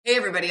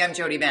everybody, I'm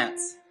Jody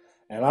Vance.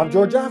 And I'm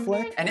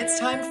George-Affleck. And it's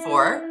time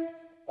for...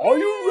 Are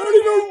you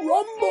ready to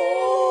rumble?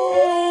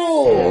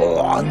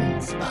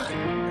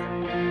 UnSpun.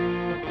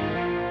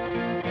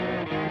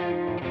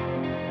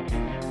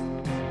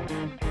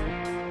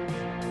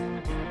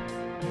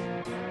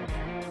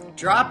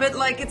 Drop it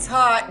like it's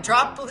hot.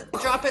 Drop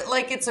it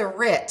like it's a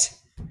writ.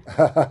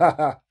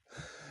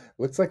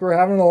 Looks like we're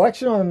having an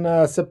election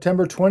on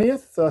September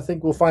 20th. I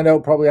think we'll find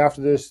out probably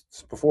after this,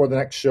 before the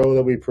next show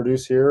that we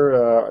produce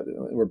here.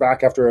 We're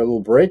back after a little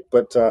break,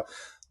 but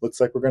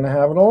looks like we're going to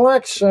have an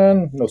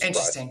election. No surprise.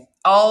 Interesting.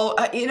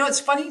 It's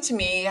funny to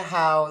me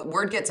how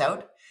word gets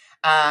out,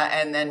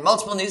 and then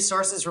multiple news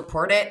sources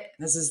report it.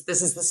 This is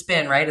the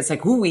spin, right? It's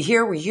like, ooh, we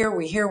hear.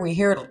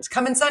 It's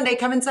coming Sunday.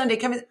 Why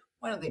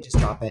don't they just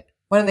drop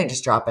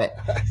it?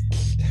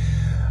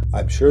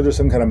 I'm sure there's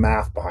some kind of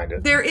math behind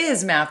it. There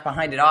is math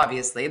behind it,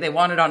 obviously. They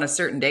want it on a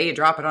certain day. You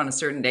drop it on a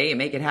certain day. You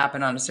make it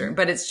happen on a certain...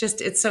 But it's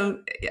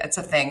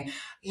a thing.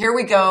 Here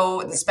we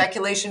go. The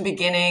speculation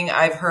beginning.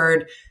 I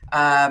heard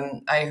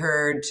Jagmeet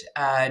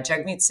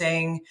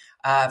Singh,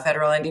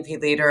 federal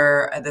NDP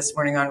leader, this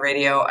morning on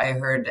radio. I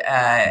heard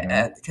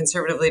the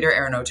Conservative leader,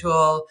 Aaron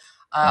O'Toole,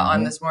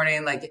 on this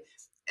morning. Like...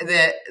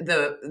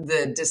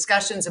 the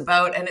discussions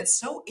about, and it's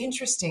so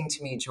interesting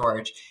to me,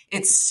 George,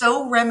 it's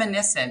so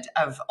reminiscent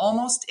of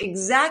almost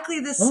exactly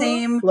the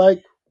same.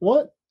 Like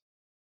what?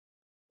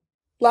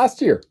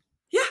 Last year.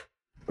 Yeah.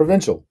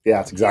 Provincial.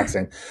 Yeah, it's exact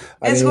same.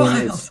 It's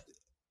wild.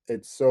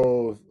 It's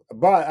so,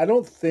 but I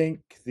don't think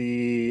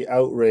the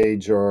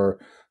outrage or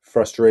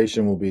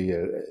frustration will be,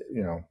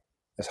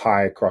 as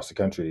high across the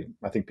country.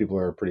 I think people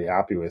are pretty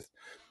happy with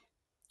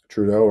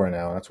Trudeau right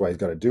now. That's why he's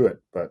got to do it.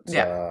 But,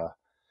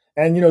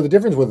 and the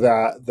difference with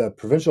the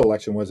provincial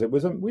election was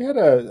we had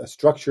a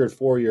structured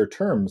 4-year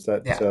terms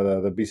that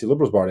the BC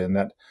Liberals brought in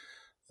that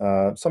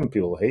some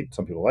people hate,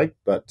 some people like,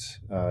 but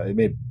it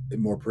made it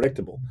more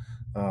predictable.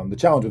 The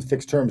challenge with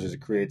fixed terms is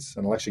it creates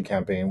an election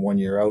campaign 1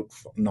 year out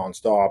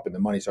nonstop, and the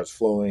money starts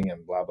flowing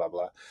and blah blah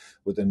blah.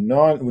 With the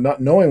not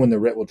knowing when the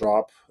writ will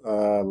drop,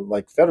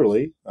 like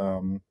federally,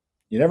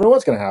 you never know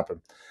what's going to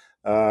happen.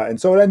 And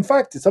so, in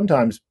fact,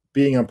 sometimes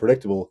being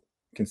unpredictable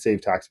can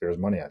save taxpayers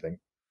money, I think.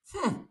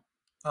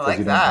 I like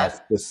you don't that.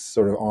 have this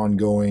sort of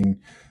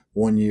ongoing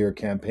 1 year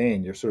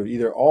campaign. You're sort of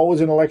either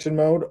always in election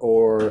mode,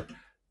 or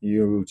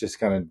you just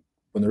kind of,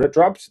 when the writ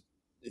drops,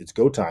 it's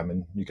go time,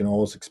 and you can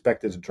always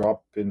expect it to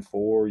drop in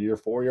year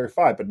 4, year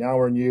 5. But now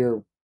we're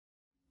in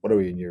what are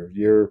we in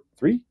year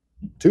 3,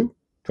 2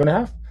 and a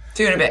half?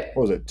 2 and a bit.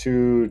 What was it?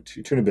 Two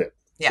and a bit.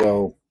 Yeah.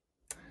 So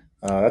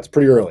that's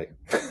pretty early.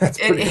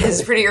 It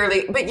is pretty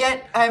early, but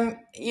yet,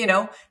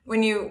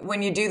 when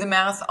you do the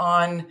math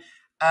on.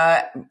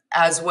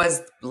 As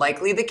was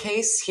likely the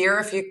case here,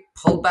 if you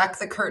pulled back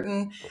the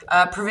curtain,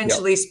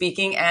 provincially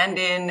speaking, and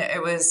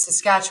it was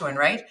Saskatchewan,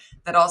 right?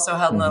 That also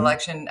held an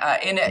election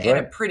in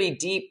a pretty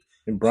deep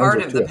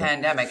part of the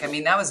pandemic. I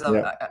mean, that was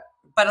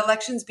but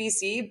Elections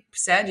BC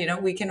said,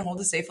 we can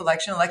hold a safe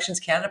election. Elections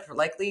Canada for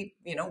likely,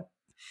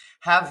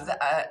 have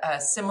a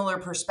similar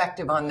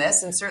perspective on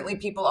this. And certainly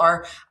people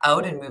are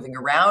out and moving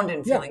around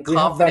and feeling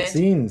confident.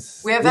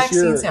 We have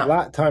vaccines now.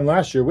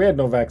 Last year, we had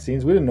no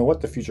vaccines. We didn't know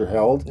what the future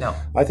held. No.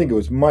 I think it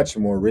was much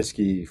more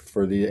risky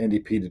for the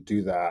NDP to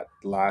do that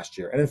last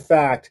year. And in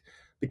fact,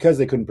 because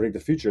they couldn't predict the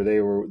future,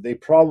 they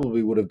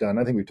probably would have done,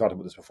 I think we've talked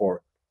about this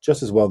before,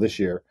 just as well this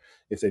year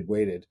if they'd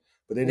waited.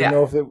 But they didn't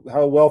know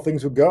how well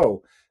things would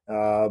go.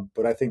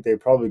 But I think they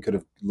probably could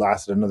have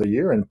lasted another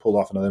year and pulled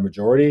off another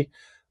majority.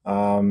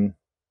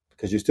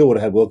 Because you still would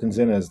have had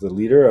Wilkinson as the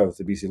leader of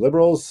the BC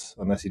Liberals,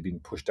 unless he'd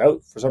been pushed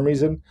out for some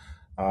reason.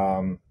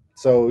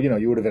 So,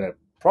 you would have been at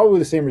probably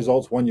the same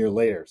results 1 year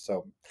later.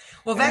 So,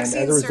 well,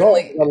 vaccines as a result,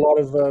 we got a lot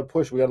of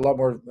push. We got a lot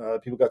more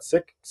people got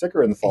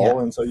sicker in the fall.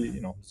 And so,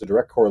 it's a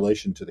direct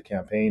correlation to the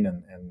campaign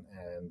and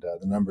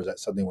the numbers that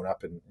suddenly went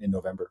up in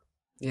November.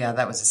 Yeah,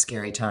 that was a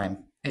scary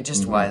time. It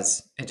just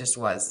was. It just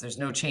was. There's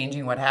no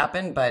changing what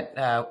happened. But,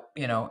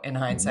 in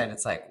hindsight,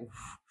 it's like...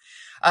 Oof.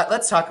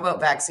 Let's talk about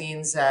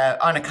vaccines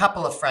on a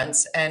couple of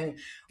fronts. And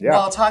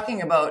while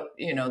talking about,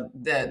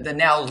 the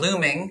now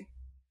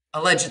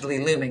allegedly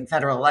looming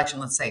federal election,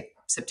 let's say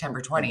September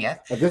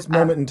 20th. At this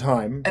moment in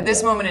time.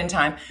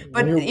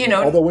 But,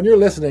 although when you're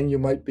listening, you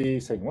might be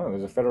saying, well,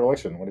 there's a federal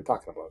election. What are you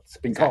talking about? It's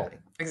been called.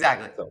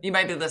 Exactly. So, you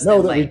might be listening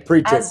know that we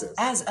pre-check this.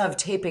 As of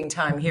taping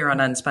time here on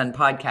UnSpun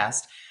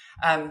podcast.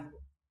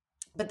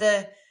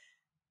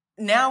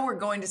 Now we're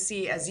going to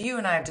see, as you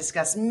and I have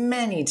discussed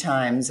many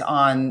times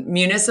on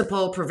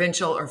municipal,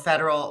 provincial, or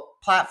federal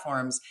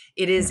platforms,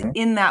 it is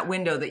in that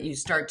window that you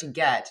start to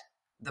get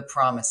the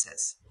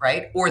promises,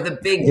 right? Or the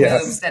big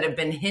moves that have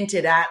been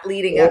hinted at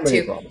leading up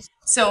to. Promises.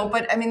 So,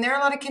 but I mean, there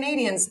are a lot of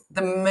Canadians,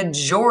 the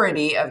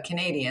majority of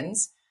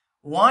Canadians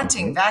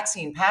wanting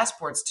vaccine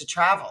passports to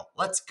travel.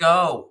 Let's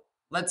go.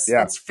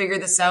 Let's figure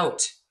this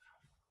out.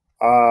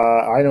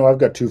 I know I've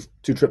got two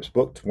trips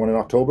booked, one in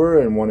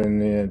October and one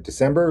in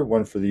December,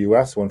 one for the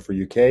US, one for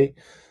UK.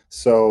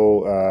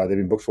 So they've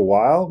been booked for a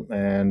while.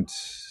 And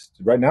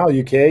right now,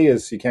 UK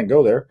you can't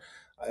go there.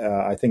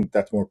 I think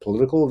that's more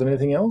political than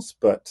anything else.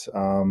 But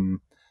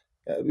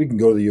we can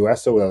go to the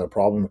U.S. so without a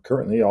problem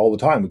currently all the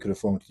time. We could have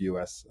flown to the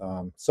U.S.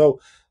 So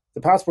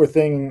the passport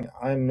thing,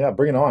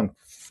 bring it on.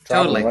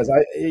 Traveling Totally. wise,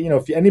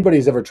 if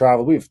anybody's ever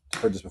traveled, we've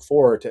heard this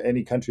before, to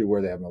any country where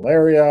they have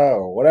malaria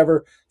or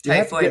whatever, you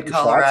have to Typhoid, get your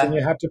shots, and cholera.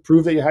 you have to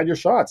prove that you had your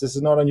shots. This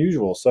is not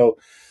unusual. So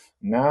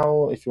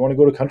now, if you want to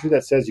go to a country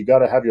that says you got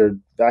to have your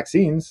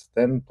vaccines,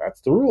 then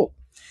that's the rule.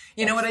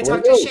 You know what? That's I the way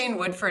it talked to goes. Shane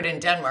Woodford in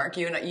Denmark.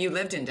 You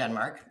lived in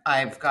Denmark.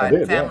 I've I got did,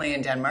 yeah. family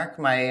in Denmark.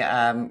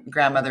 My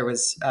grandmother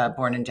was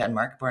born in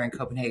Denmark, born in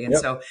Copenhagen.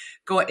 Yep. So,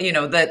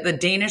 the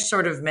Danish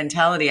sort of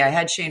mentality. I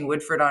had Shane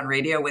Woodford on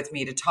radio with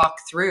me to talk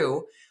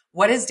through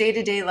what his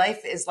day-to-day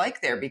life is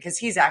like there, because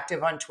he's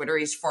active on Twitter.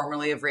 He's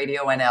formerly of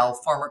Radio NL,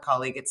 former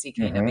colleague at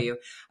CKW,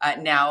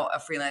 now a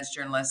freelance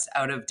journalist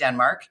out of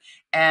Denmark.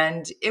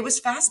 And it was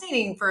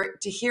fascinating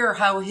to hear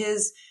how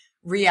his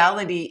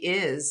reality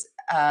is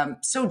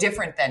so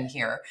different than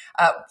here.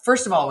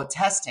 First of all, with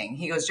testing,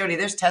 he goes, Jody,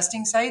 there's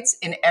testing sites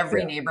in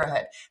every Yeah.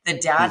 neighborhood. The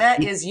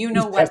data is, He's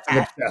testing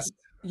obsessed.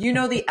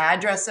 the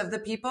address of the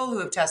people who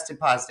have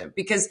tested positive,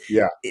 because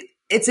Yeah.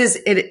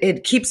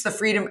 it keeps the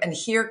freedom. And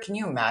here, can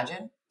you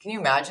imagine? Can you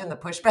imagine the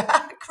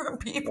pushback from Oh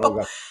people?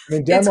 god. I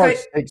mean, It's Denmark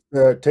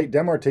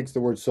great. takes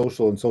the word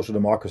social and social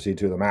democracy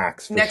to the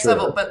max for Next sure.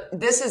 level. But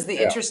this is the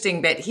Yeah.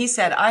 interesting bit. He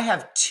said, I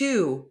have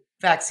 2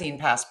 vaccine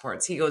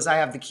passports. He goes, I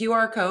have the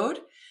QR code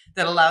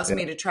that allows Yeah.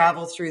 me to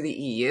travel through the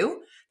EU.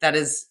 That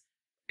is,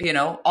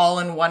 all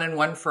in one and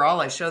one for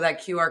all. I show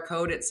that QR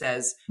code. It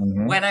says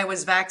when I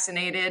was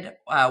vaccinated,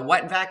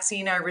 what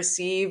vaccine I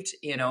received,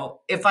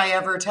 if I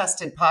ever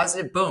tested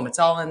positive, boom, it's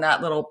all in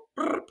that little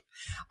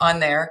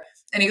on there.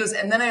 And he goes,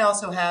 and then I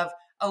also have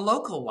a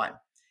local one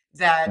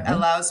that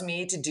allows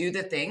me to do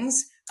the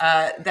things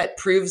that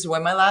proves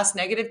when my last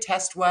negative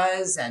test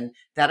was and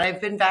that I've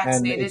been And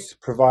vaccinated. it's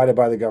provided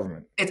by the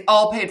government. It's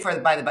all paid for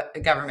by the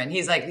government.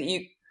 He's like,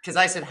 because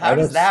I said, how I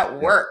does don't. that Yeah.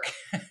 work?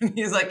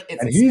 He's like,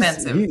 it's And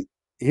expensive.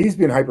 he's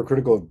been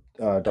hypercritical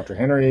of Dr.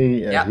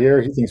 Henry Yeah.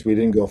 here. He thinks we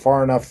didn't go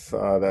far enough.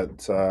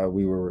 That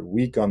we were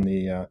weak on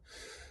the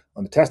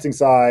testing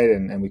side,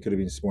 and we could have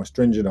been more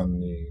stringent on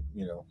the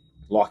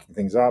locking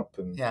things up.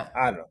 And Yeah.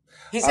 I don't know.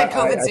 He said I,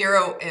 COVID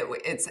zero,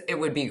 it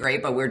would be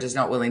great, but we're just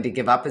not willing to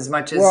give up as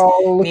much as Well,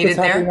 look what's needed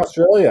happening in there.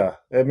 Australia.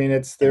 I mean,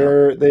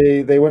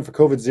 they went for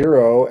COVID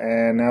zero,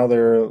 and now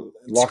they're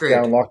Screwed.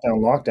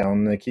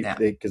 lockdown. And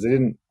because they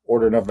didn't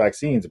order enough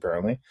vaccines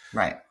apparently,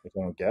 Right. which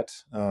I don't get.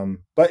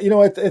 But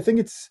I think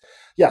it's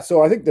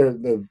So I think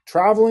the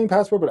traveling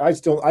passport, but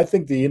I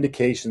think the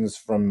indications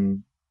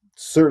from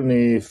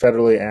certainly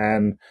federally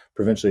and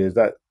provincially is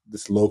that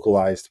this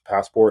localized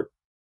passport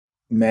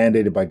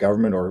mandated by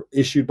government or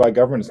issued by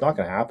government, it's not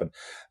going to happen.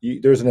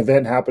 There's an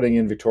event happening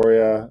in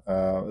Victoria.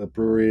 The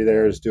brewery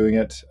there is doing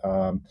it.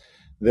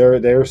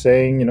 They're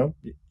saying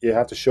you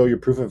have to show your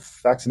proof of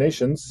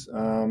vaccinations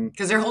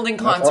because they're holding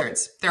and that's all.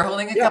 concerts. They're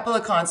holding a Yeah, couple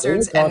of they're in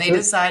concerts, a and they concert.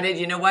 decided,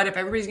 you know what?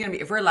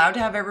 If we're allowed to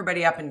have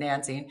everybody up and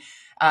dancing,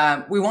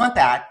 we want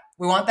that.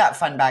 We want that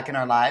fun back in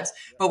our lives,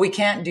 but we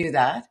can't do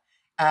that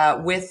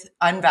with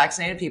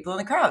unvaccinated people in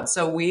the crowd.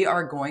 So we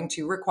are going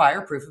to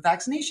require proof of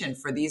vaccination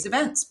for these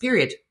events.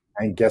 Period.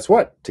 And guess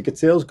what? Ticket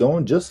sales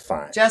going just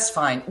fine. Just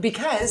fine,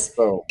 because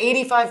So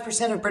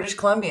 85% of British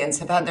Columbians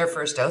have had their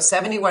first dose.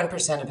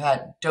 71% have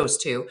had dose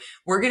 2.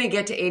 We're going to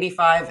get to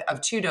 85 of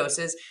 2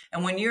 doses.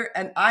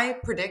 And I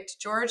predict,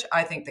 George,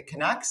 I think the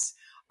Canucks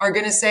are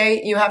going to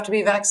say you have to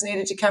be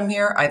vaccinated to come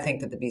here. I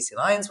think that the BC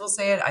Lions will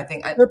say it. I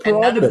think, they're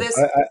and none of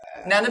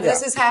prerogative.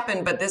 this has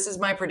happened, but this is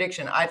my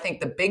prediction. I think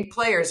the big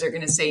players are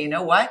going to say, you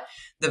know what?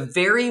 The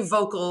very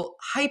vocal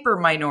hyper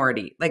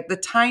minority, like the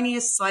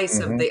tiniest slice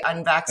of the That's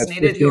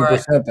unvaccinated who are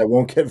 15% that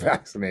won't get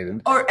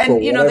vaccinated. or for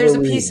and there's a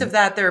whatever piece reason. of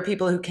that. There are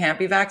people who can't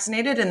be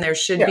vaccinated, and there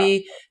should Yeah,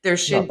 be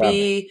not that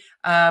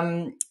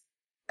many.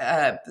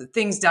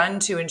 things done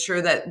to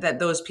ensure that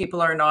those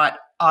people are not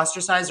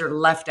ostracized or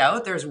left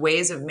out. There's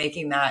ways of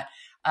making that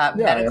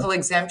medical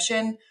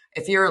exemption.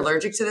 If you're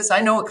allergic to this,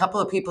 I know a couple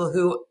of people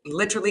who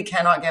literally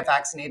cannot get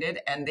vaccinated,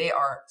 and they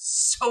are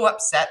so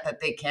upset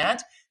that they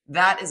can't.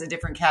 That is a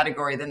different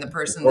category than the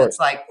person that's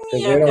like,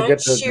 Because yeah, they don't not get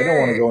to, they don't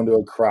want to sure. go into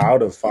a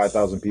crowd of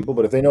 5,000 people.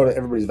 But if they know that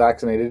everybody's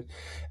vaccinated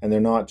and they're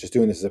not just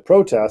doing this as a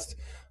protest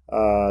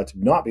to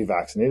not be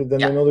vaccinated, then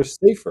they know they're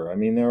safer. I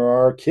mean, there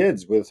are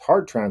kids with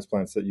heart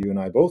transplants that you and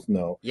I both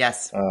know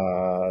Yes.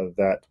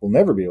 that will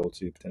never be able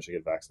to potentially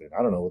get vaccinated.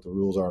 I don't know what the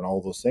rules are on all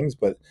of those things,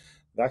 but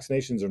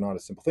vaccinations are not a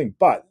simple thing.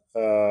 But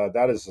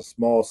that is a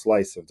small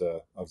slice of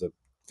the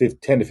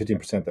 10 to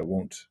 15% that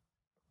won't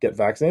get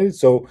vaccinated.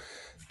 So,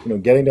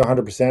 getting to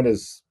 100%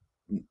 is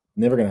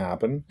never going to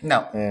happen.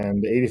 No.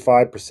 And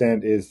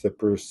 85% is the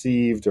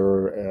perceived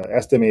or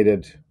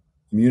estimated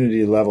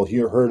immunity level,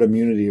 herd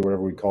immunity, or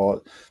whatever we call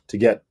it, to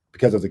get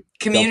because of the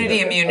community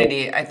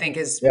immunity. I think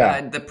is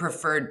the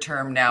preferred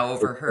term now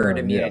over herd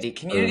immunity. Yes,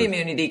 community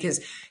immunity,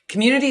 because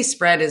community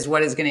spread is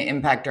what is going to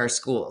impact our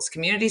schools.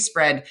 Community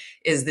spread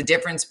is the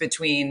difference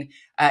between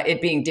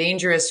it being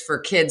dangerous for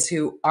kids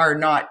who are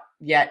not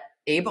yet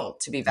able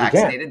to be We can't.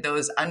 vaccinated,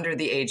 those under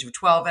the age of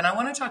 12. And I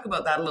want to talk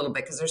about that a little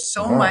bit because there's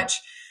so Uh-huh.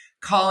 much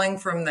calling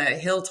from the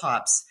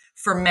hilltops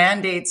for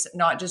mandates,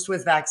 not just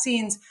with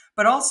vaccines,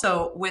 but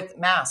also with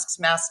masks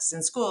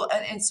in school.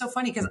 And it's so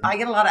funny because I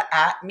get a lot of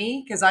at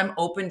me because I'm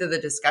open to the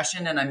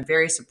discussion and I'm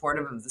very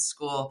supportive of the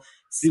school.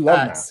 You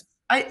love masks.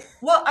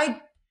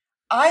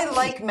 I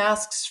like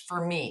masks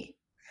for me.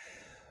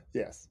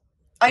 Yes.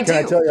 I Can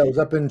I tell you, I was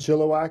up in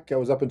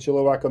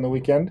Chilliwack on the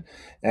weekend,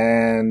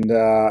 and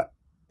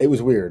it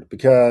was weird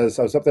because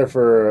I was up there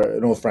for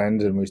an old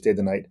friend, and we stayed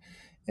the night,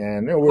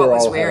 and we What were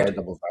was all had weird? our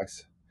double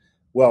vax.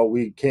 Well,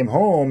 we came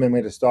home and we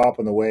had to stop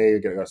on the way,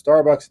 got a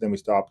Starbucks, and then we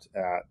stopped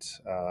at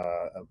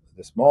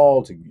this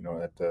mall to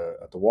at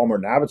the Walmart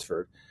in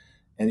Abbotsford,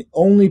 and the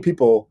only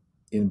people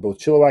in both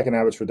Chilliwack and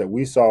Abbotsford that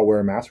we saw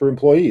wearing masks were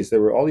employees. They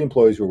were all the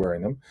employees were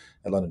wearing them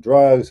at London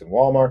Drugs and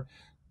Walmart.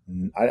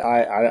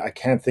 I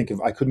can't think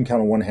of, I couldn't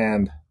count on one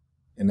hand,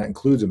 and that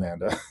includes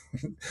Amanda,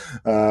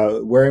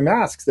 wearing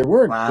masks. There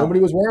weren't. Wow. Nobody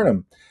was wearing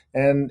them.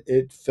 And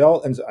it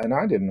felt, and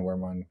I didn't wear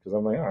mine because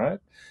I'm like, all right.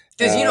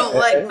 Because you don't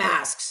like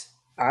masks.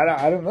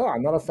 I don't know.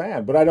 I'm not a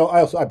fan, but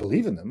I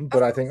believe in them.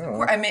 But I think,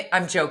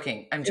 I'm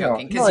joking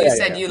because you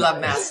said you love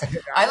masks.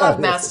 I love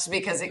masks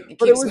because it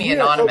keeps me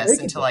anonymous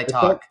until I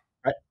talk.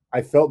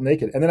 I felt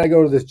naked, and then I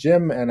go to this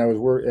gym, and I was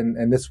working.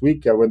 And this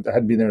week I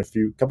hadn't been there in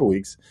a couple of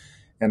weeks,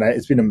 and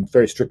it's been a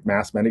very strict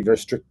mask mandate, very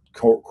strict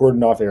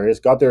cordoned off areas.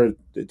 Got there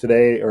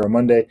today or a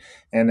Monday,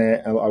 and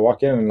I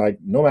walk in and like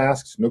no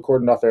masks, no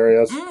cordoned off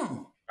areas,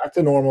 back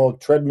to normal.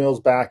 Treadmills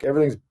back,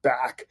 everything's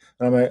back,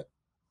 and I'm like,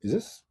 is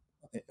this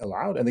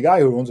allowed? And the guy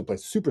who owns the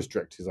place, super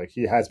strict. He's like,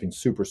 he has been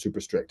super, super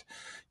strict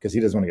because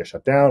he doesn't want to get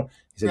shut down.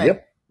 He said,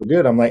 yep, we're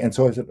good. I'm like, and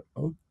so I said,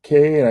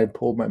 okay. And I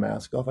pulled my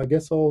mask off. I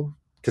guess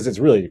because it's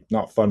really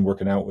not fun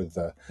working out with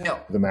the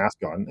mask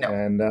on. No.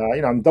 And,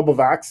 I'm double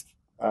vaxxed.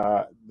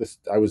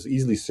 I was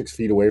easily 6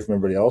 feet away from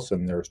everybody else,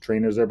 and there was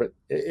trainers there, but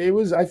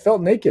I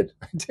felt naked.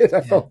 I did.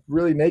 I felt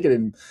really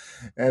naked,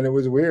 and it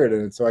was weird.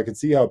 And so I could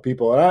see how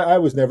people, and I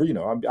was never, you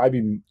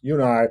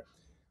and I,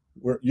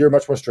 you're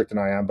much more strict than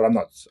I am, but I'm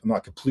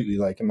not completely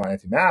like, I'm not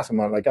anti-mask. I'm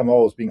not like, I'm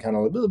always being kind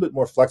of a little bit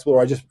more flexible,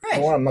 or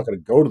I'm not going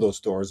to go to those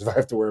stores if I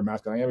have to wear a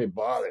mask. I'm going to be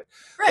bothered.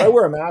 Right. I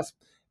wear a mask,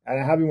 and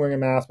I have been wearing a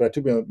mask, but it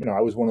took me, I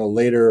was one of the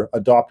later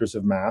adopters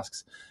of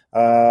masks.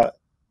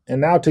 And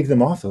now taking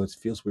them off, though, it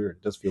feels weird.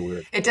 It does feel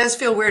weird. It does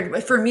feel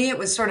weird. For me, it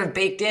was sort of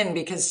baked in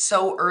because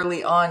so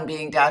early on,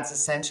 being Dad's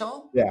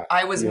essential,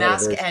 I was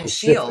mask and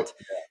shield.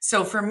 Yeah.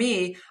 So for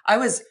me, I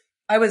was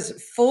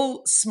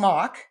full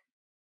smock,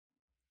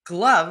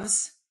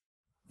 gloves,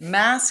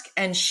 mask,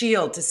 and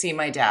shield to see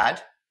my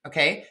dad.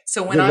 Okay.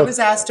 So when I was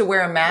asked to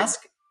wear a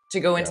mask to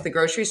go into the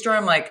grocery store,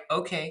 I'm like,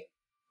 okay,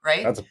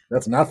 right?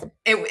 That's nothing.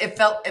 It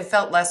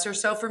felt lesser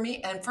so for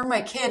me and for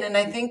my kid. And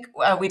I think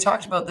we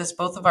talked about this.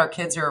 Both of our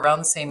kids are around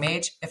the same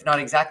age, if not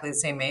exactly the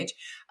same age.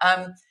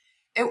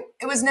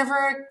 It was never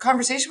a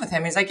conversation with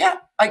him. He's like,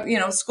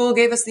 school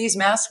gave us these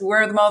masks. We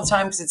wear them all the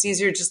time because it's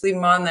easier to just leave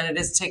them on than it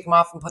is to take them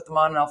off and put them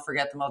on, and I'll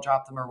forget them, I'll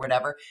drop them or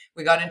whatever.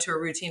 We got into a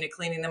routine of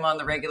cleaning them on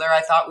the regular.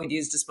 I thought we'd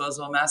use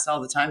disposable masks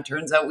all the time.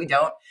 Turns out we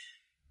don't.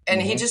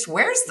 And he just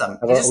wears them.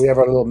 We have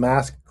our little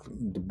mask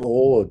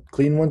bowl of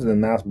clean ones and then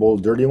mask bowl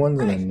of dirty ones.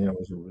 Right. And then,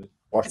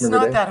 wash them every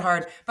day. It's not that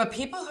hard. But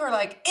people who are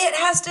like, it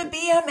has to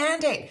be a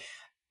mandate.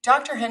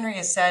 Dr. Henry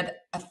has said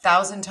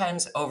 1,000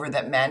 times over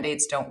that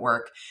mandates don't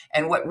work.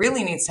 And what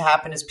really needs to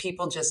happen is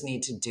people just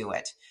need to do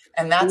it.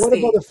 And that's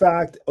about the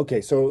fact,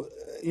 okay, so,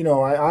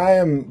 I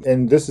am,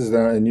 and this is,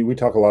 and we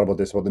talk a lot about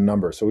this, about the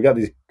numbers. So we got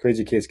these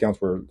crazy case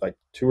counts where like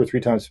 2 or 3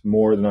 times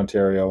more than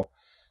Ontario.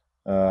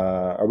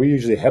 Are we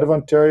usually ahead of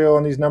Ontario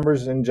on these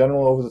numbers in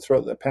general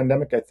throughout the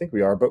pandemic? I think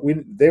we are, but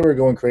they were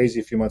going crazy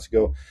a few months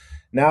ago.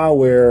 Now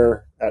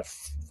we're at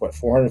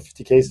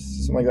 450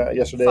 cases, something like that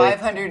yesterday.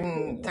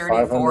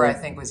 534, I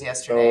think, was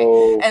yesterday.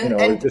 So,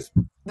 and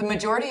the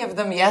majority of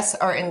them, yes,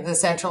 are in the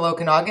central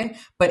Okanagan.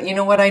 But you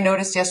know what I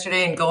noticed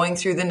yesterday in going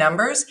through the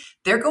numbers?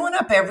 They're going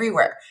up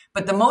everywhere.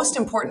 But the most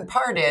important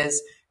part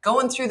is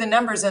going through the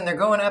numbers, and they're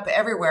going up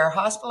everywhere.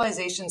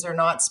 Hospitalizations are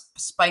not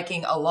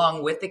spiking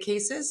along with the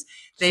cases.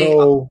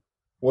 So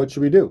what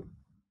should we do?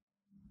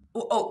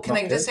 Can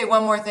I just say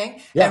one more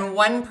thing? Yeah. And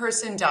one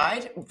person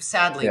died,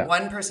 sadly,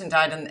 one person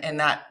died in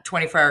that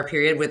 24-hour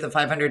period with the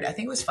 500, I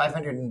think it was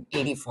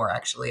 584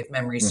 actually, if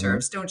memory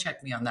serves. Don't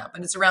check me on that,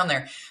 but it's around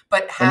there.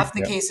 But half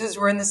the cases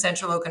were in the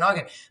central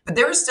Okanagan. But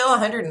there were still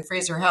 100 in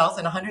Fraser Health,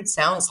 and 100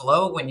 sounds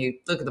low when you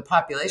look at the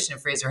population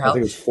of Fraser Health. I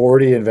think it was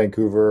 40 in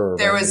Vancouver.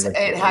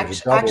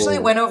 It actually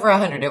went over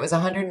 100. It was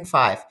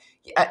 105.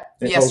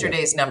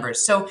 Yesterday's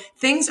numbers. So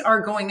things are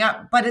going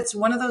up, but it's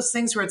one of those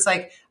things where it's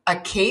like a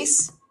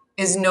case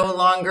is no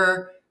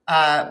longer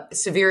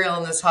severe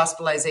illness,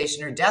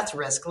 hospitalization, or death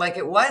risk like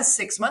it was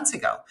 6 months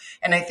ago.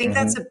 And I think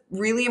that's a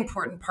really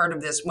important part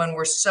of this. When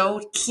we're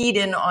so keyed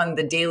in on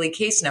the daily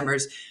case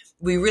numbers,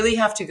 we really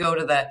have to go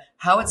to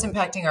how it's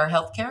impacting our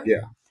healthcare.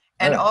 Yeah.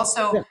 And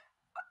also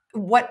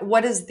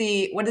what is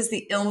the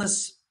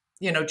illness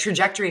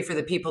trajectory for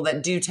the people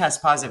that do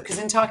test positive. Because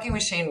in talking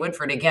with Shane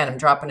Woodford, again, I'm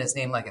dropping his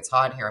name like it's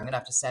hot here. I'm going to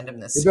have to send him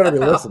this You better stuff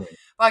be out. listening.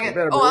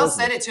 I'll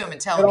send it to him and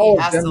tell Get him he all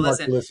of has to Denmark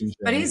listen. to listen,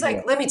 But he's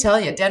like, let me tell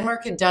you,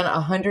 Denmark had done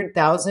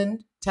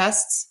 100,000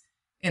 tests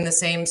in the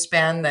same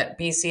span that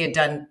BC had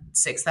done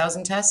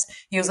 6,000 tests.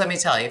 He goes, let me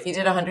tell you, if you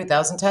did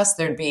 100,000 tests,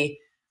 there'd be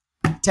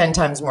 10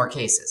 times more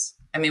cases.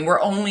 I mean,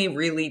 we're only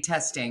really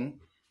testing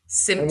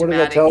symptomatic and what did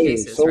that tell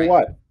cases. You? So right?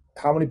 what?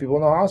 How many people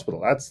in the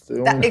hospital? That's the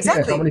only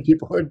exactly. How many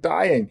people are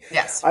dying?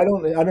 Yes. I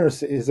don't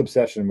understand his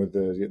obsession with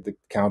the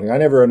counting. I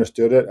never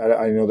understood it.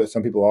 I know that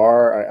some people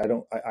are.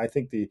 I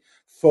think the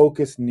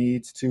focus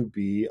needs to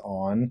be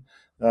on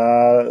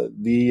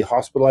the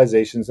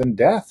hospitalizations and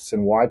deaths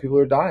and why people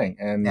are dying.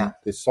 And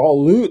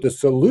the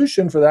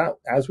solution for that,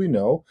 as we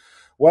know,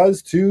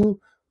 was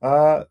to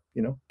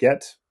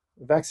get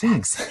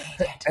vaccines.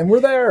 And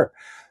we're there.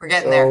 We're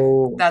getting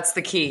there. That's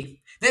the key.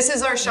 This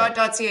is our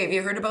shot.ca. Have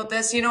you heard about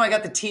this? I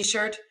got the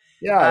t-shirt.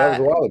 Yeah, that was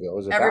a while ago.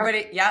 Was it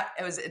everybody? Back? Yeah,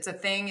 it's a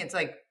thing. It's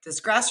like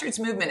this grassroots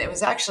movement. It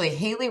was actually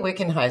Haley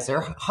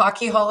Wickenheiser,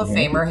 Hockey Hall of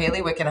Famer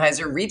Haley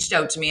Wickenheiser, reached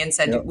out to me and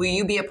said, will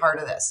you be a part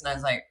of this? And I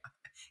was like,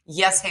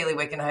 yes, Haley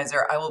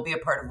Wickenheiser, I will be a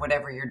part of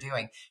whatever you're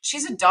doing.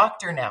 She's a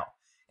doctor now.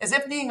 As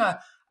if being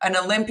an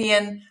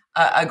Olympian,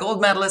 a gold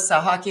medalist,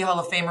 a Hockey Hall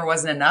of Famer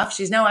wasn't enough.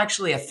 She's now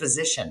actually a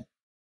physician.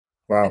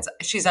 Wow.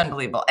 She's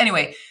unbelievable.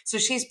 Anyway, so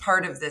she's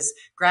part of this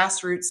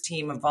grassroots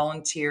team of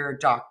volunteer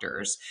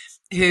doctors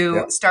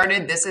who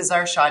started This Is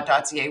Our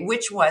Shot.ca,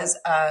 which was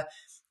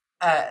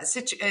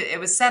it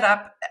was set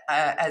up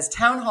as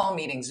town hall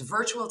meetings,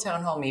 virtual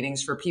town hall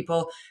meetings for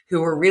people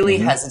who were really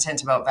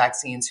hesitant about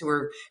vaccines, who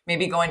were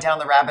maybe going down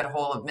the rabbit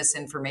hole of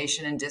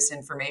misinformation and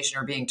disinformation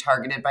or being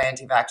targeted by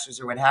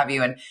anti-vaxxers or what have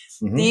you. And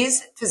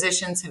these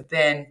physicians have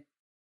been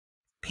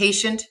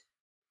patient,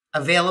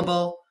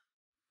 available,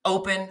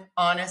 open,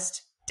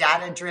 honest,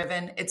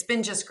 data-driven. It's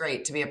been just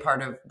great to be a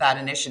part of that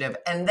initiative.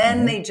 And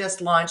then they just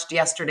launched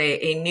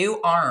yesterday a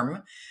new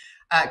arm,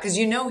 because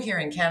here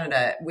in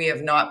Canada, we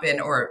have not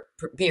been, or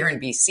here in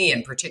BC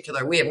in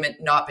particular, we have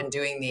not been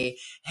doing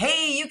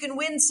hey, you can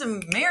win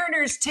some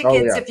Mariners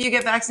tickets if you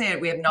get vaccinated.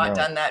 We have not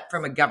done that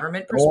from a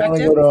government perspective.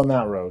 Don't want to go down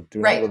that road. Do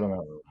not go down that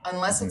road.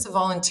 Unless it's a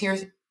volunteer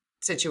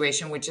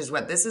situation, which is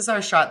what This Is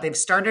Our Shot. They've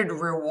started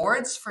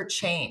rewards for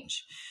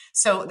change.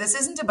 So this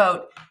isn't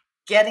about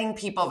getting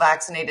people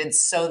vaccinated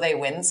so they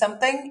win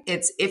something.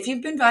 It's if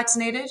you've been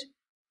vaccinated,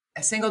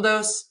 a single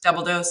dose,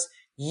 double dose,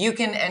 you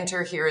can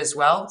enter here as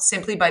well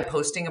simply by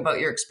posting about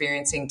your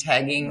experiencing,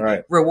 tagging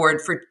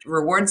rewards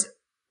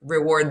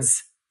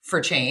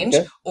for change,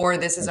 or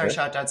This Is Our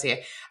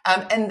Shot.ca.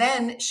 And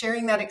then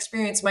sharing that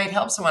experience might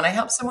help someone. I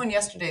helped someone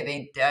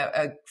yesterday.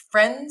 A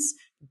friend's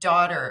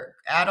daughter,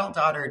 adult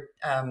daughter,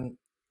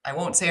 I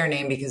won't say her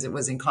name because it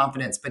was in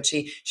confidence, but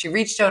she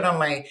reached out on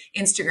my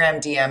Instagram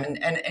DM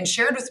and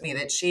shared with me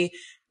that she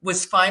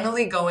was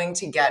finally going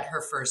to get her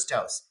first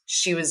dose.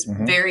 She was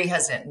very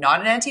hesitant,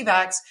 not an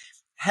anti-vax,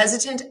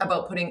 hesitant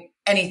about putting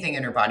anything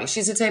in her body.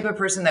 She's the type of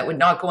person that would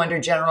not go under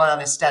general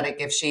anesthetic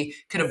if she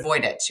could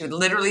avoid it. She would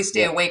literally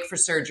stay awake for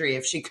surgery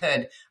if she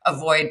could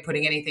avoid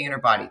putting anything in her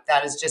body.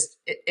 That is just,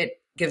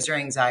 it gives her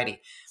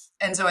anxiety.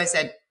 And so I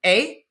said,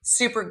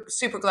 super,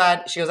 super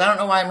glad. She goes, I don't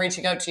know why I'm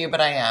reaching out to you,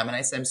 but I am. And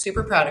I said, I'm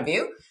super proud of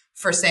you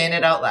for saying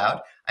it out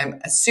loud.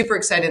 I'm super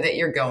excited that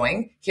you're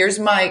going. Here's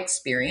my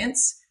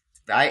experience.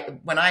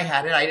 When I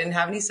had it, I didn't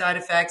have any side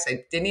effects.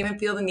 I didn't even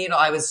feel the needle.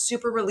 I was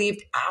super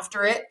relieved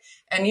after it.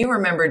 And you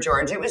remember,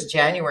 George, it was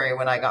January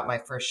when I got my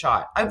first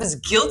shot. I was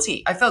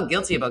guilty. I felt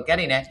guilty about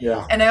getting it.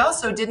 Yeah. And I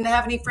also didn't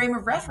have any frame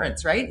of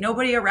reference, right?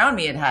 Nobody around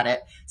me had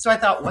it. So I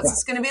thought, what's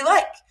this going to be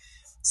like?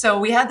 So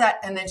we had that.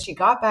 And then she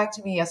got back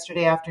to me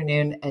yesterday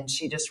afternoon and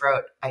she just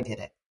wrote, I did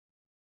it.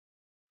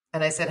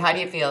 And I said, how do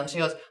you feel? And she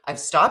goes, I've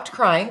stopped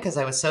crying because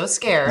I was so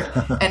scared.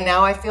 And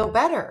now I feel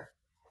better.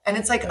 And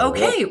it's like,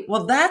 okay,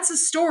 well, that's a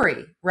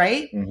story,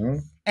 right?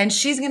 And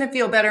she's going to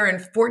feel better in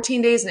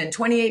 14 days. And in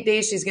 28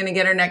 days, she's going to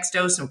get her next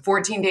dose. And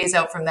 14 days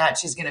out from that,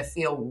 she's going to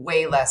feel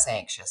way less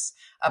anxious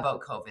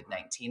about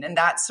COVID-19. And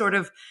that's sort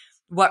of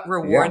what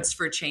rewards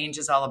for change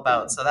is all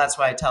about. So that's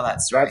why I tell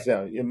that story.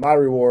 My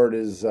reward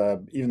is,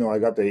 even though I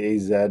got the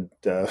AZ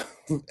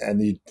and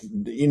the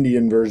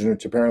Indian version,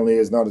 which apparently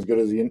is not as good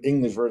as the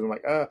English version, I'm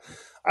like,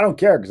 I don't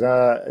care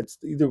because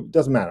it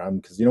doesn't matter.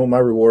 Because my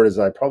reward is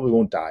I probably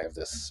won't die of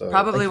this. So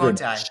probably won't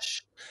die.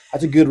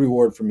 That's a good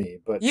reward for me.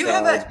 But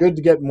it's good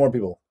to get more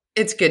people.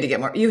 It's good to get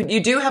more.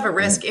 You do have a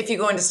risk. If you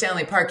go into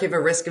Stanley Park, you have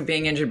a risk of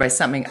being injured by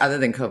something other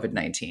than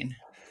COVID-19.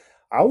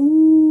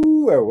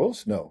 Oh,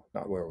 werewolves? No,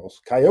 not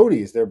werewolves.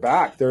 Coyotes. They're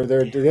back.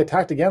 They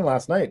attacked again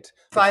last night.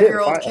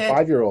 5-year-old kid.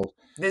 5-year-old.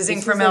 Visiting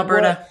from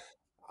Alberta.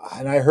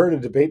 And I heard a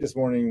debate this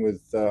morning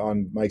with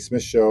on Mike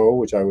Smith's show,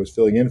 which I was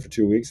filling in for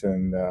 2 weeks.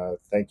 And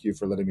thank you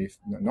for letting me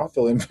not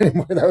fill in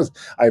anymore.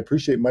 I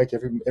appreciate Mike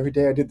every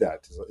day I did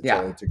that.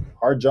 It's a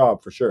hard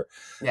job for sure.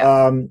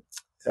 Yeah.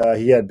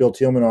 He had Bill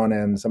Thielman on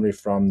and somebody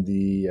from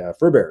the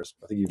Fur Bears.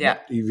 I think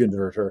you've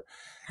interviewed her.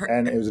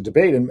 And it was a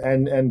debate.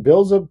 And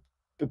Bill's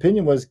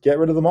opinion was get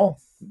rid of them all.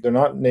 They're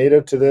not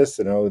native to this.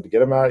 To get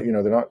them out.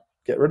 They're not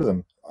get rid of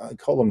them,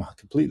 cull them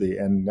completely.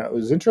 And that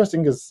was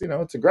interesting because,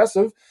 it's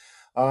aggressive.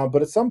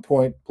 But at some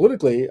point,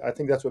 politically, I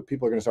think that's what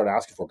people are going to start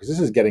asking for, because this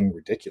is getting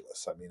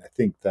ridiculous. I mean, I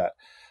think that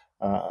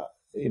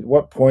at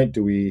what point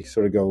do we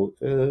sort of go,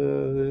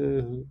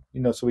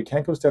 so we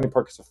can't go to Stanley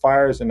Park because of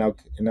fires and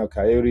now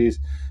coyotes,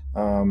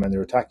 and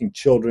they're attacking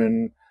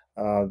children.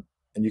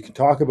 And you can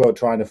talk about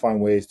trying to find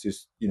ways to,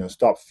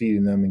 stop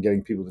feeding them and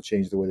getting people to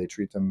change the way they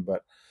treat them.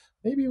 But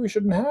maybe we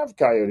shouldn't have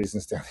coyotes in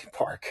Stanley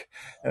Park.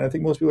 And I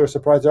think most people are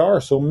surprised there are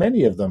so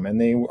many of them,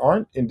 and they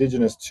aren't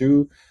indigenous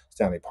to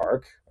Stanley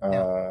Park.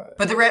 Yeah.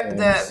 But the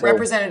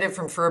representative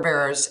from Fur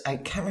Bearers, I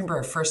can't remember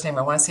her first name.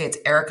 I want to say it's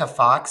Erica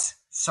Fox.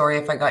 Sorry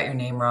if I got your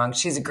name wrong.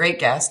 She's a great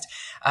guest.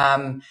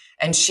 And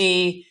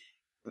she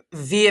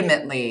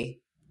vehemently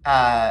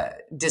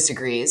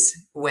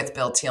disagrees with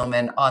Bill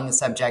Thielman on the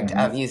subject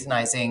of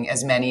euthanizing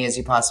as many as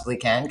you possibly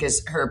can,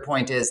 because her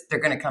point is they're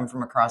going to come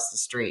from across the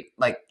street.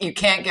 Like, you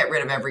can't get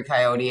rid of every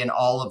coyote in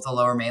all of the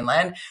Lower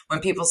Mainland. When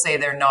people say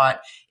they're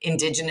not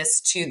indigenous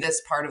to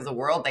this part of the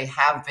world, they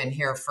have been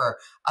here for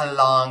a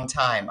long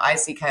time. I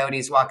see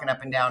coyotes walking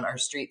up and down our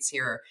streets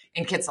here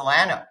in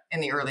Kitsilano in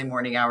the early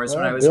morning hours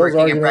when I was Bill's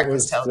working at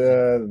breakfast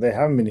television. They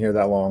haven't been here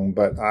that long,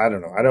 but I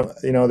don't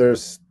know.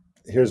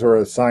 Here's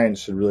where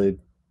science should really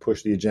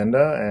push the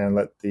agenda and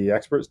let the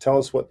experts tell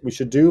us what we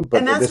should do.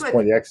 But at this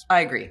point,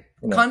 I agree.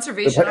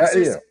 Conservation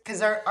officers,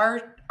 because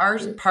our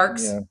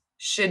parks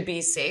should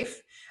be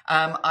safe.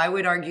 I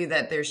would argue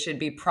that there should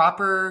be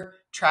proper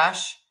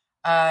trash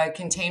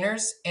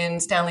containers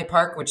in Stanley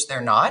Park, which they're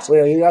not. Wait,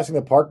 are you asking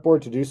the park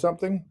board to do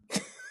something?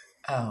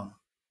 Oh,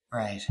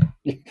 right.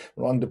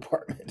 Wrong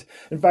department.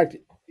 In fact,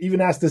 even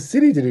ask the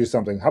city to do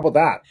something. How about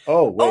that?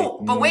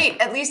 But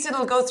wait, at least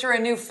it'll go through a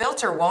new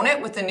filter, won't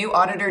it, with the new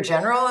Auditor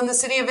General in the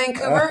city of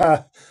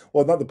Vancouver?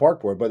 Well, not the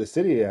park board, but the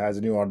city has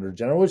a new Auditor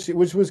General,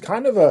 which was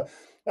kind of that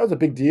was a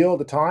big deal at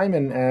the time.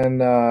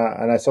 And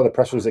I saw the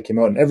press release that came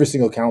out, and every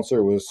single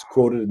councillor was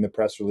quoted in the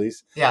press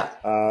release. Yeah.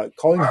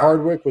 Colleen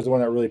Hardwick was the one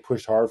that really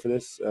pushed hard for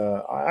this.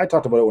 I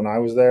talked about it when I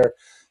was there.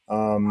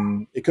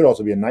 It could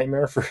also be a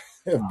nightmare for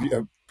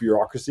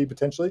bureaucracy,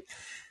 potentially.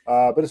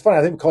 But it's funny.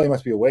 I think Colleen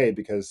must be away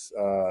because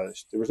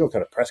there was no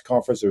kind of press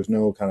conference. There was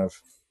no kind of,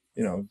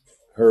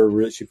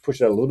 she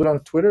pushed it out a little bit on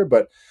Twitter,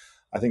 but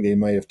I think they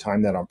might have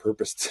timed that on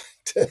purpose.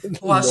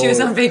 While she was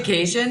on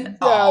vacation?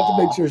 Yeah, to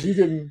make sure she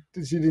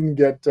didn't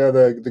get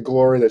the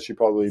glory that she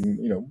probably,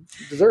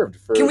 deserved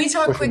for Can we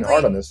talk pushing quickly?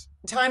 Hard on this.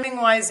 Timing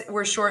wise,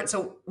 we're short.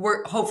 So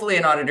we're hopefully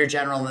an Auditor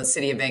General in the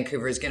city of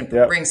Vancouver is going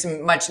to bring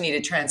some much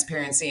needed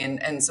transparency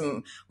and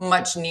some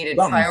much needed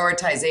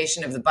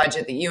prioritization of the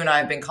budget that you and I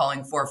have been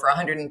calling for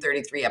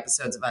 133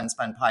 episodes of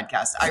UnSpun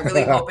podcast. I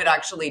really hope it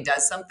actually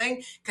does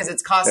something, because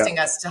it's costing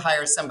us to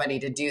hire somebody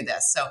to do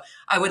this. So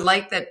I would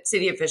like that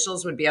city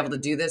officials would be able to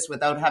do this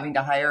without having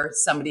to hire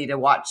somebody to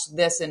watch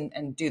this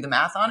and do the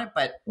math on it.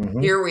 But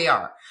here we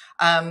are.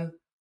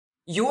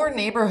 Your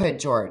neighborhood,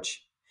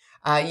 George.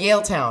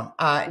 Yaletown,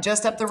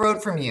 just up the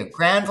road from you,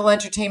 Granville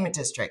Entertainment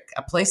District,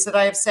 a place that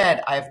I have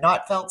said I have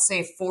not felt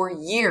safe for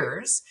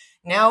years.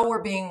 Now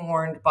we're being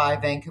warned by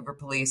Vancouver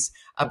police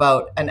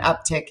about an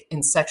uptick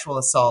in sexual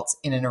assaults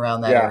in and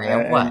around that area.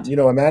 And,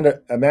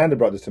 Amanda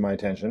brought this to my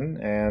attention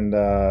and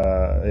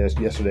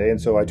yesterday,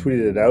 and so I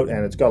tweeted it out,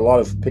 and it's got a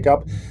lot of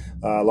pickup,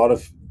 a lot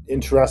of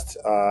interest,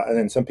 and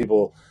then some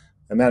people.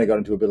 Amanda got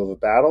into a bit of a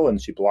battle, and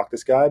she blocked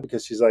this guy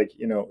because she's like,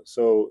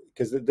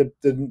 because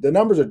the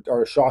numbers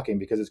are shocking,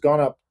 because it's gone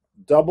up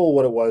double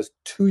what it was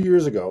 2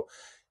 years ago,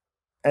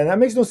 and that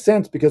makes no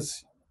sense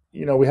because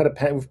we've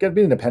been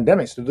in a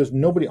pandemic, so there's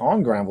nobody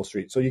on Granville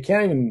Street, so you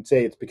can't even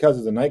say it's because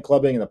of the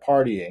nightclubbing and the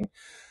partying.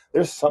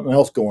 There's something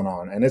else going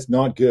on, and it's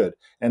not good.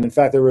 And in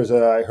fact, I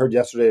heard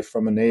yesterday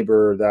from a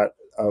neighbor that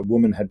a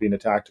woman had been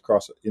attacked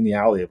in the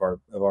alley of our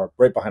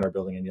right behind our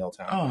building in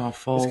Yaletown.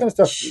 Awful. This kind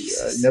of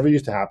stuff never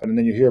used to happen. And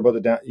then you hear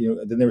about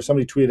then there was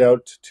somebody tweeted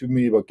out to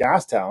me about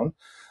Gastown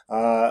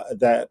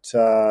that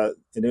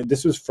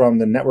this was from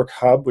the Network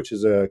Hub, which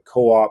is a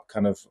co-op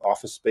kind of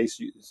office space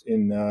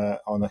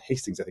on the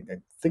Hastings. I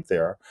think they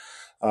are.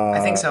 I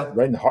think so.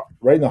 Right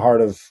in the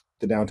heart of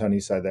the downtown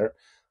east side there,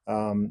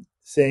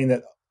 saying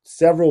that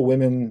several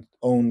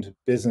women-owned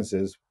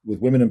businesses with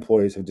women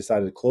employees have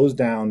decided to close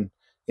down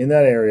in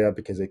that area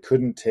because they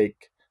couldn't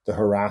take the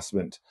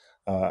harassment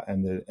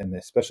and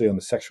especially on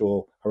the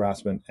sexual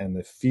harassment and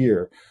the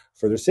fear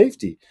for their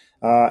safety.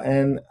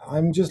 And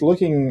I'm just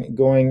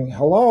going,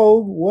 hello,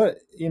 what,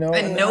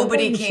 and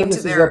nobody came to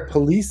this is a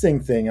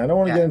policing thing. I don't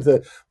want to get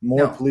into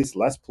more police,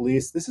 less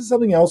police. This is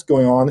something else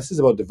going on. This is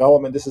about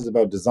development. This is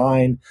about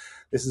design.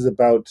 This is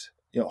about,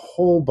 a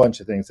whole bunch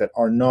of things that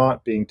are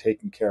not being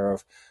taken care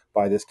of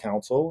by this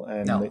council,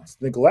 and it's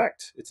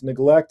neglect. It's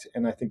neglect,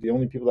 and I think the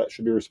only people that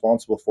should be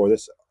responsible for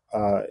this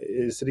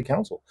is City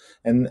Council,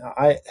 and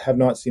I have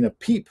not seen a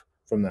peep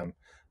from them.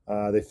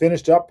 They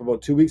finished up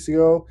about 2 weeks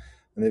ago,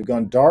 and they've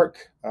gone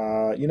dark.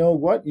 You know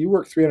what? You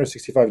work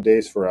 365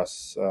 days for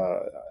us.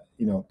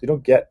 They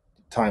don't get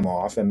time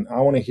off, and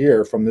I want to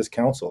hear from this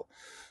council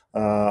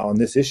on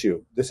this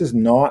issue. This is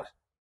not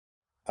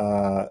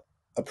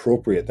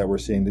appropriate that we're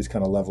seeing this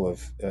kind of level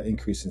of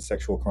increase in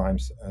sexual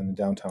crimes in the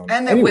downtown.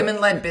 And that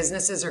women-led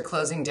businesses are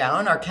closing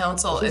down. Our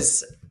council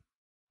is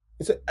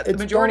the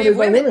majority of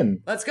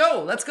women. Let's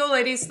go,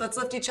 ladies. Let's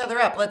lift each other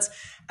up. Let's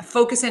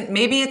focus in.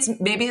 Maybe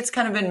it's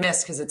kind of been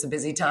missed because it's a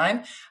busy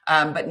time,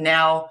 but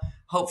now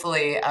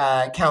hopefully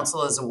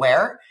council is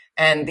aware,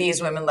 and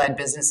these women-led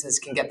businesses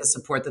can get the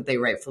support that they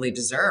rightfully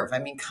deserve. I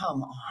mean,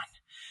 come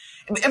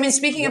on. I mean,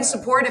 speaking of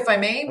support, if I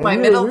may, my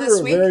middle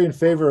this week. We were very in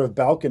favor of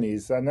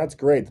balconies, and that's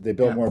great that they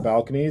built more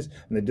balconies,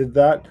 and they did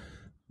that.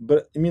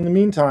 But I mean, in the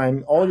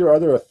meantime, all your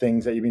other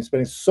things that you've been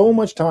spending so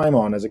much time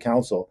on as a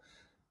council,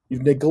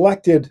 you've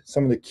neglected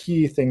some of the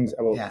key things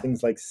about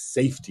things like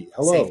safety.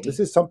 This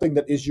is something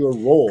that is your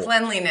role.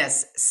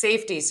 Cleanliness,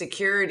 safety,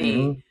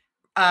 security,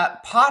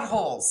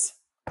 potholes.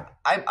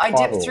 I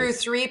dipped through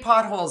 3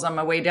 potholes on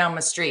my way down my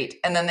street,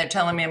 and then they're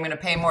telling me I'm going to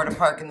pay more to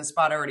park in the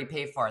spot I already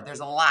paid for. There's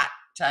a lot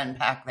to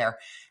unpack there.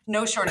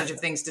 No shortage of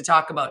things to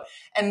talk about.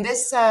 And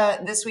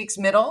this week's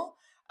middle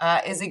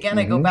is, again,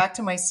 I go back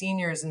to my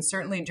seniors, and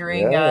certainly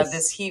during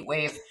this heat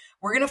wave,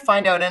 we're going to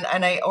find out.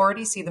 And I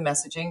already see the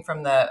messaging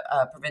from the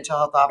provincial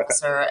health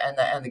officer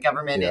and the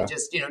government, and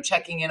just,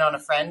 checking in on a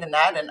friend and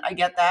that. And I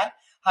get that.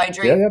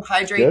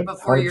 Hydrate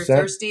before 100%. You're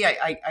thirsty.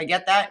 I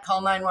get that. Call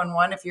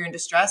 911 if you're in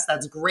distress.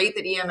 That's great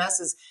that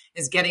EMS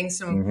is getting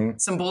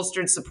some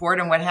bolstered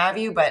support and what have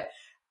you. But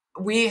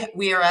we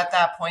are at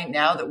that point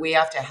now that we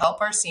have to help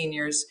our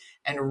seniors,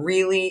 and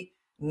really,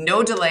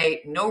 no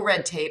delay, no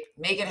red tape,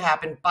 make it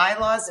happen.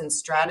 Bylaws and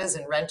stratas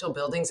and rental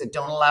buildings that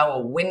don't allow a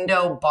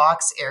window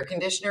box air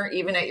conditioner,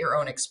 even at your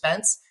own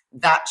expense,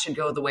 that should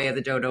go the way of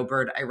the dodo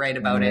bird. I write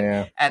about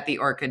it at the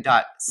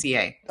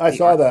orca.ca. I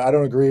saw that. I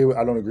don't agree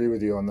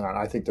with you on that.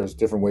 I think there's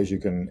different ways you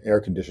can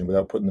air condition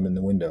without putting them in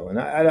the window. And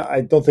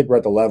I don't think we're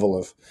at the level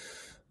of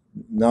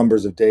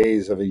numbers of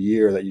days of a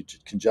year that you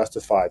can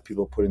justify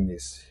people putting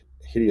these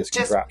hideous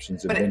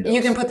contraptions in windows. But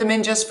you can put them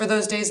in just for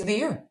those days of the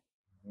year.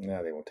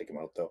 No, they won't take them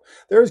out though.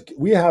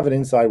 We have an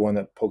inside one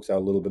that pokes out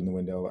a little bit in the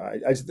window.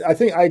 I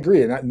think I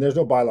agree, and there's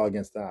no bylaw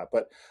against that.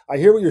 But I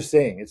hear what you're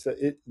saying.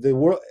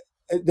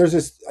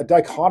 There's a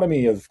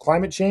dichotomy of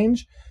climate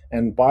change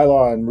and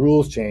bylaw and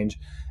rules change,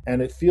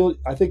 and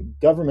I think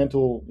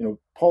governmental,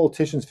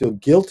 politicians feel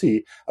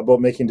guilty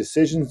about making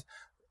decisions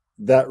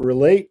that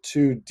relate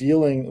to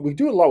dealing. We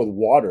do it a lot with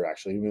water,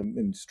 actually,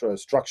 in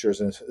structures,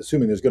 and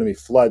assuming there's going to be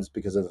floods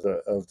because of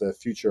the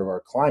future of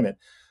our climate.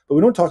 But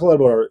we don't talk a lot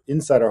about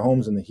inside our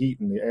homes and the heat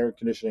and the air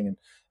conditioning.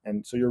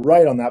 And so you're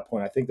right on that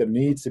point. I think there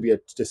needs to be a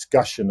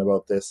discussion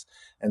about this,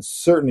 and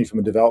certainly from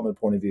a development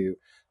point of view,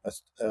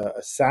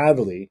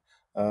 sadly,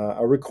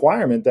 a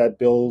requirement that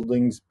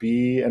buildings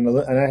be. And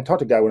I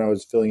talked to a guy when I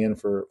was filling in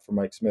for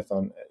Mike Smith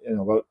on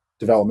about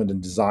development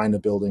and design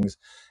of buildings.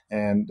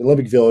 And the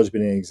Olympic Village has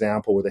been an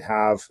example where they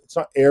have, it's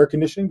not air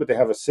conditioning, but they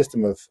have a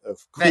system of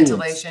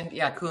ventilation.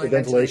 Cooling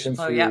ventilation.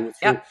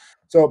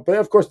 So, but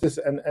of course, this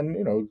and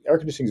air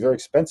conditioning is very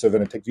expensive,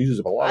 and it uses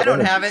up a lot. I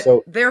don't have it.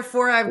 So,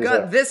 therefore, I've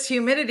got this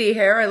humidity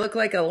hair. I look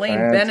like Elaine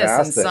Bennis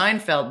in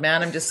Seinfeld,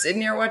 man. I'm just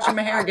sitting here watching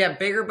my hair get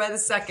bigger by the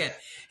second.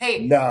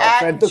 Hey,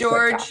 at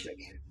George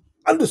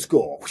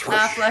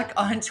 _Affleck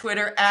on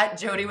Twitter, at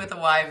Jody with a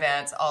Y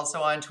Vance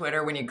also on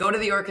Twitter. When you go to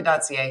the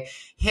orca.ca,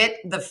 hit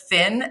the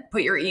fin,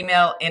 put your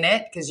email in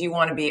it, because you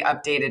want to be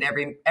updated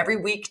every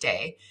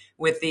weekday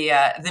with the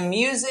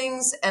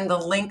musings and the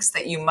links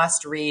that you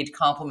must read,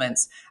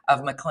 compliments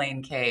of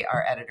McLean Kay,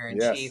 our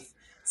editor-in-chief. Yes.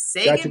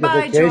 Say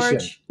goodbye,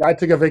 George. I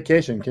took a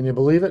vacation. Can you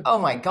believe it? Oh,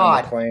 my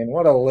God. McLean,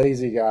 what a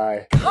lazy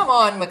guy. Come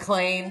on,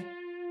 McLean.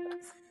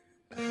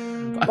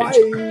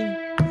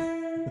 Bye.